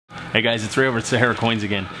Hey guys, it's Ray over at Sahara Coins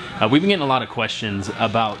again. We've been getting a lot of questions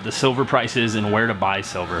about the silver prices and where to buy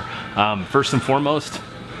silver. First and foremost,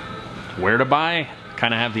 where to buy?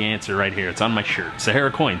 Kind of have the answer right here. It's on my shirt, Sahara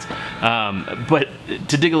Coins. But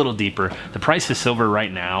to dig a little deeper, the price of silver right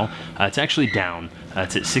now, it's actually down.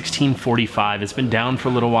 It's at $16.45. It's been down for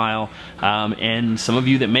a little while. And some of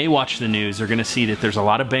you that may watch the news are gonna see that there's a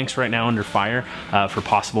lot of banks right now under fire for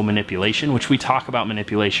possible manipulation, which we talk about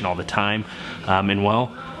manipulation all the time. And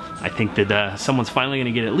well, I think that someone's finally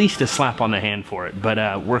going to get at least a slap on the hand for it.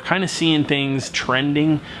 But we're kind of seeing things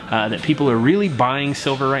trending that people are really buying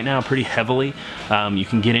silver right now pretty heavily. You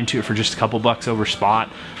can get into it for just a couple bucks over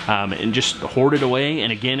spot and just hoard it away.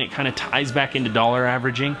 And again, it kind of ties back into dollar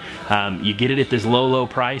averaging. You get it at this low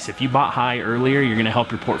price. If you bought high earlier, you're going to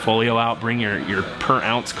help your portfolio out, bring your per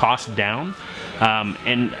ounce cost down.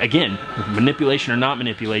 And again, manipulation or not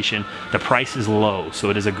manipulation, the price is low,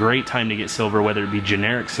 so it is a great time to get silver, whether it be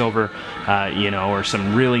generic silver, you know, or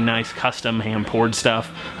some really nice custom hand-poured stuff,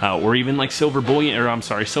 or even like silver bullion, or I'm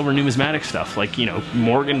sorry, silver numismatic stuff, like, you know,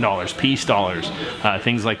 Morgan dollars, peace dollars,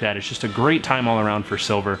 things like that. It's just a great time all around for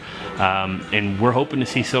silver, and we're hoping to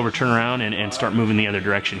see silver turn around and start moving the other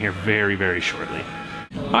direction here very shortly.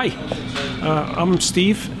 Hi, I'm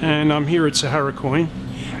Steve, and I'm here at Sahara Coin.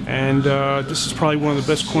 And this is probably one of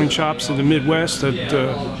the best coin shops in the Midwest. That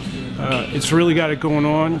it's really got it going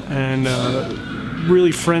on, and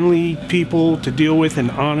really friendly people to deal with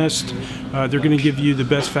and honest. They're going to give you the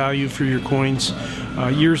best value for your coins.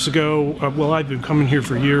 Years ago, well, I've been coming here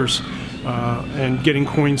for years and getting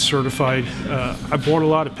coins certified. I bought a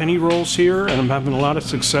lot of penny rolls here, and I'm having a lot of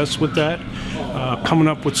success with that. Coming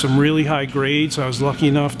up with some really high grades. I was lucky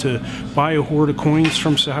enough to buy a hoard of coins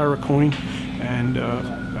from Sahara Coin, and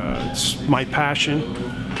it's my passion,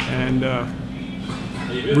 and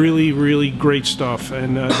really great stuff.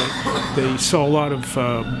 And they sell a lot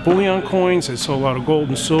of bullion coins. They sell a lot of gold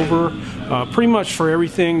and silver, pretty much for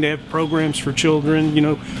everything. They have programs for children, you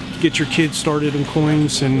know, get your kids started in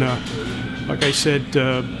coins. And like I said,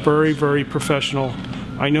 very professional.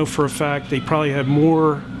 I know for a fact they probably have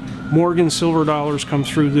more Morgan silver dollars come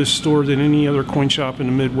through this store than any other coin shop in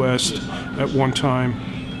the Midwest at one time.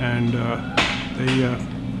 And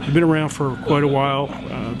they've been around for quite a while,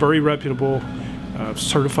 very reputable,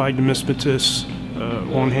 certified numismatists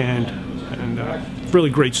on hand, and really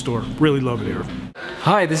great store. Really love it here.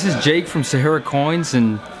 Hi, this is Jake from Sahara Coins,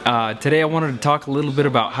 and today I wanted to talk a little bit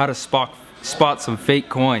about how to spot some fake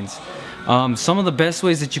coins. Some of the best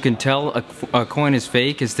ways that you can tell a coin is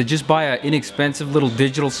fake is to just buy an inexpensive little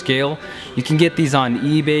digital scale. You can get these on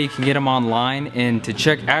eBay, you can get them online, and to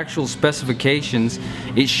check actual specifications,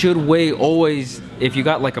 it should weigh always, if you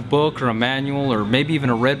got like a book or a manual or maybe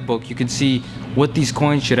even a red book, you can see what these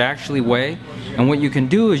coins should actually weigh. And what you can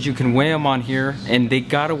do is you can weigh them on here, and they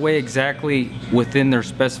gotta weigh exactly within their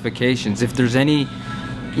specifications. If there's any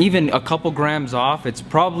even a couple grams off, it's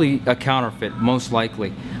probably a counterfeit, most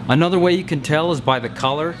likely. Another way you can tell is by the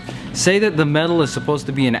color. Say that the metal is supposed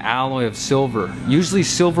to be an alloy of silver. Usually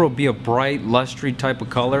silver will be a bright, lustre type of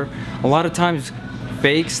color. A lot of times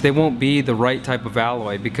fakes, they won't be the right type of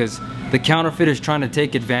alloy because the counterfeit is trying to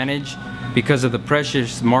take advantage because of the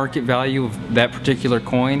precious market value of that particular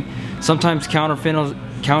coin. Sometimes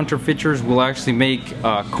counterfeiters will actually make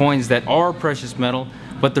coins that are precious metal,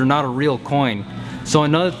 but they're not a real coin. So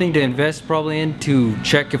another thing to invest probably in to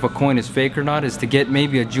check if a coin is fake or not is to get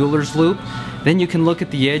maybe a jeweler's loupe. Then you can look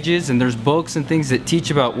at the edges, and there's books and things that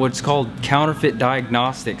teach about what's called counterfeit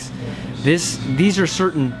diagnostics. These are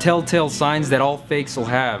certain telltale signs that all fakes will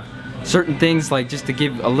have. Certain things, like, just to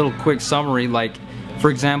give a little quick summary, like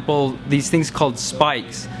for example, these things called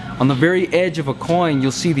spikes. On the very edge of a coin,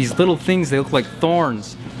 you'll see these little things, they look like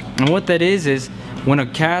thorns. And what that is when a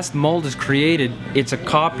cast mold is created, it's a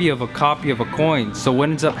copy of a coin. So what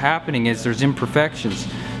ends up happening is there's imperfections.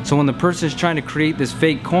 So when the person is trying to create this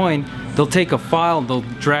fake coin, they'll take a file, they'll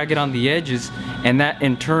drag it on the edges, and that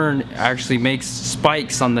in turn actually makes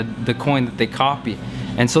spikes on the coin that they copy.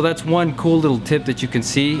 And so that's one cool little tip that you can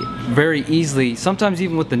see very easily, sometimes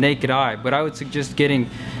even with the naked eye. But I would suggest getting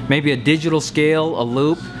maybe a digital scale, a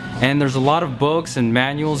loupe, and there's a lot of books and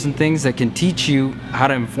manuals and things that can teach you how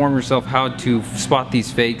to inform yourself how to spot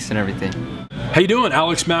these fakes and everything. How you doing?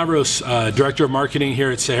 Alex Mavros, Director of Marketing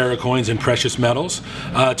here at Sahara Coins and Precious Metals.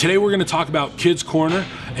 Today we're going to talk about Kids Corner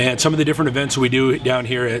and some of the different events we do down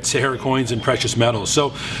here at Sahara Coins and Precious Metals. So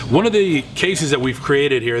one of the cases that we've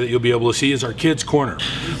created here that you'll be able to see is our kids corner.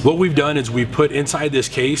 What we've done is we put inside this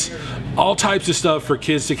case all types of stuff for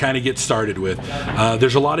kids to kind of get started with.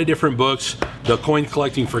 There's a lot of different books, the Coin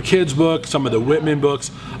Collecting for Kids book, some of the Whitman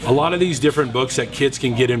books, a lot of these different books that kids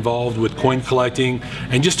can get involved with coin collecting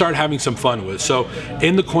and just start having some fun with. So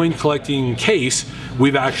in the coin collecting case,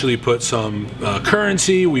 we've actually put some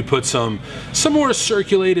currency, we put some more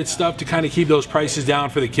circulated stuff to kind of keep those prices down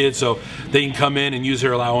for the kids so they can come in and use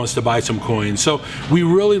their allowance to buy some coins. So we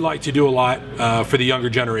really like to do a lot for the younger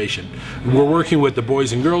generation. We're working with the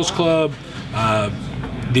Boys and Girls Club,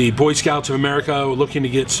 the Boy Scouts of America, looking to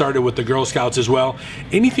get started with the Girl Scouts as well.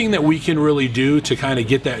 Anything that we can really do to kind of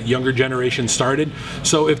get that younger generation started.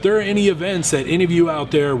 So if there are any events that any of you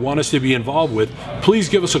out there want us to be involved with, please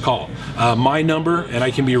give us a call. My number, and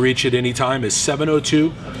I can be reached at any time, is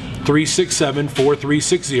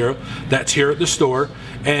 702-367-4360. That's here at the store.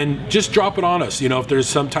 And just drop it on us, you know, if there's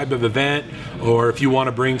some type of event or if you want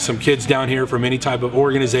to bring some kids down here from any type of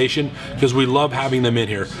organization, because we love having them in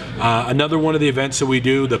here. Another one of the events that we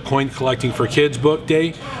do, the Coin Collecting for Kids Book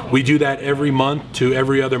Day, we do that every month to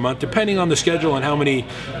every other month, depending on the schedule and how many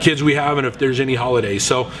kids we have and if there's any holidays.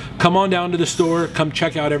 So come on down to the store, come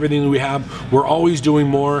check out everything that we have. We're always doing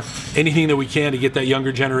more, anything that we can to get that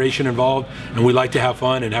younger generation involved, and we like to have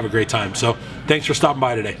fun and have a great time. So thanks for stopping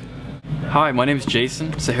by today. Hi, my name is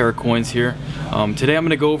Jason, Sahara Coins here. Today I'm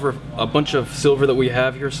going to go over a bunch of silver that we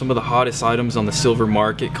have here, some of the hottest items on the silver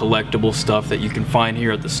market, collectible stuff that you can find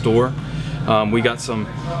here at the store. We got some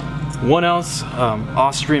 1 ounce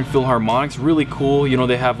Austrian Philharmonics, really cool. You know,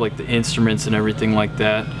 they have like the instruments and everything like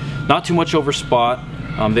that. Not too much over spot.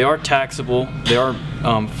 They are taxable. They are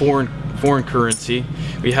foreign currency.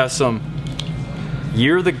 We have some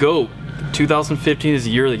Year of the Goat. 2015 is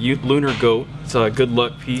the year of the Lunar Goat. It's a good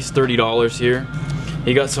luck piece, $30 here.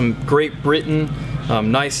 You got some Great Britain,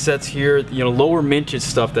 nice sets here. You know, lower mintage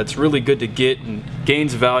stuff that's really good to get and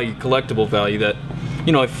gains value, collectible value. That,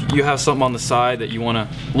 you know, if you have something on the side that you want to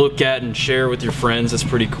look at and share with your friends, that's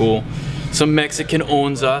pretty cool. Some Mexican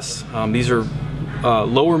owns us. These are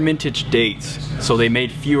lower mintage dates, so they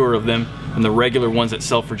made fewer of them than the regular ones that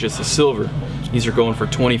sell for just the silver. These are going for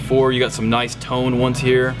 24. You got some nice tone ones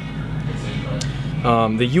here.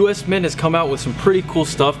 The U.S. Mint has come out with some pretty cool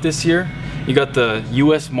stuff this year. You got the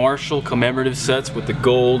U.S. Marshal commemorative sets with the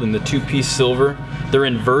gold and the 2-piece silver. They're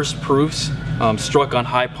inverse proofs, struck on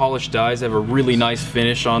high polished dies. They have a really nice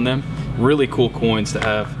finish on them. Really cool coins to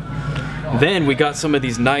have. Then we got some of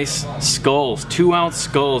these nice skulls, 2 ounce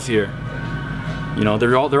skulls here. You know,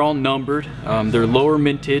 they're all numbered. They're lower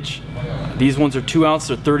mintage. These ones are 2 ounce,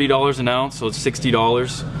 they're $30 an ounce, so it's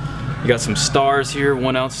 $60. You got some stars here,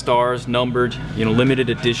 1 ounce stars, numbered, you know, limited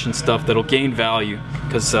edition stuff that'll gain value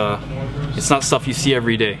because it's not stuff you see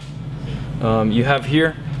every day. You have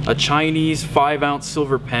here a Chinese 5 ounce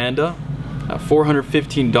silver panda,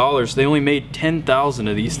 $415. They only made 10,000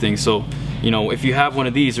 of these things, so, you know, if you have one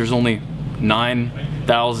of these, there's only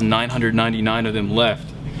 9,999 of them left.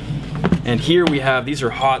 And here we have, these are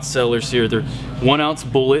hot sellers here. They're 1 ounce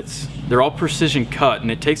bullets. They're all precision cut, and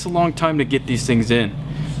it takes a long time to get these things in.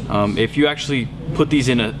 If you actually put these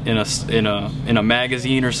in a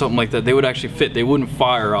magazine or something like that, they would actually fit. They wouldn't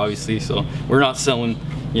fire, obviously. So we're not selling,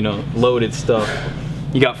 you know, loaded stuff.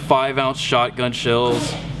 You got 5 ounce shotgun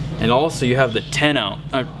shells, and also you have the 10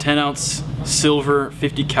 ounce silver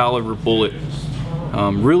 50 caliber bullet.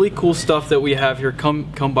 Really cool stuff that we have here.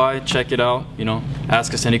 Come by, check it out. You know,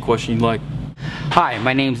 ask us any question you'd like. Hi,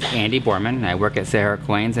 my name's Andy Borman. I work at Sahara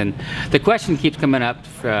Coins, and the question keeps coming up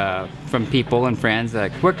from people and friends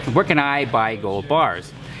like, where can I buy gold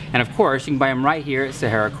bars? And of course, you can buy them right here at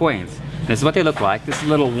Sahara Coins. And this is what they look like. This is a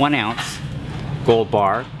little 1 ounce gold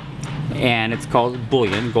bar, and it's called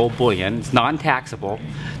bullion, gold bullion. It's non-taxable.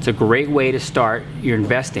 It's a great way to start your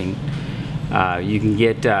investing. You can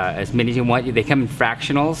get as many as you want. They come in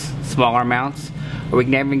fractionals, smaller amounts, or we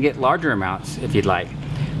can even get larger amounts if you'd like.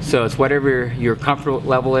 So it's whatever your comfort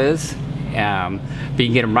level is, but you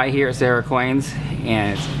can get them right here at Sahara Coins,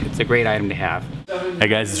 and it's a great item to have. Hey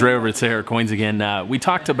guys, it's Ray over at Sahara Coins again. We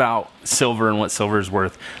talked about silver and what silver is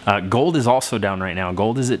worth. Gold is also down right now.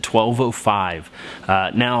 Gold is at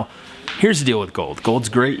 $12.05. Now, here's the deal with gold. Gold's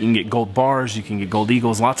great. You can get gold bars, you can get gold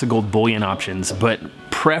eagles, lots of gold bullion options, but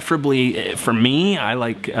preferably for me, I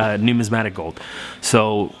like numismatic gold.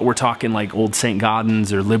 So we're talking like old St.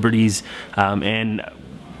 Gaudens or Liberties, and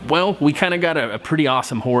Well, we kind of got a pretty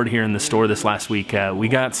awesome hoard here in the store this last week. We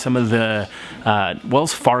got some of the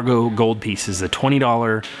Wells Fargo gold pieces, the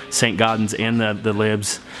 $20 St. Gaudens and the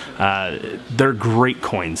Libs. They're great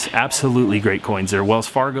coins, absolutely great coins. They're Wells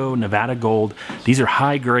Fargo, Nevada gold. These are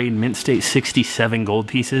high grade mint state 67 gold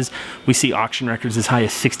pieces. We see auction records as high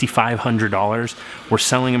as $6,500. We're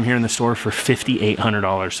selling them here in the store for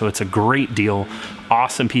 $5,800. So it's a great deal.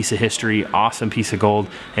 Awesome piece of history, awesome piece of gold,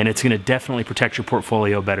 and it's going to definitely protect your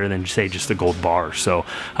portfolio better than, say, just a gold bar. So,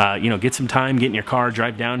 you know, get some time, get in your car,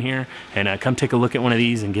 drive down here, and come take a look at one of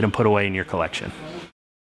these and get them put away in your collection.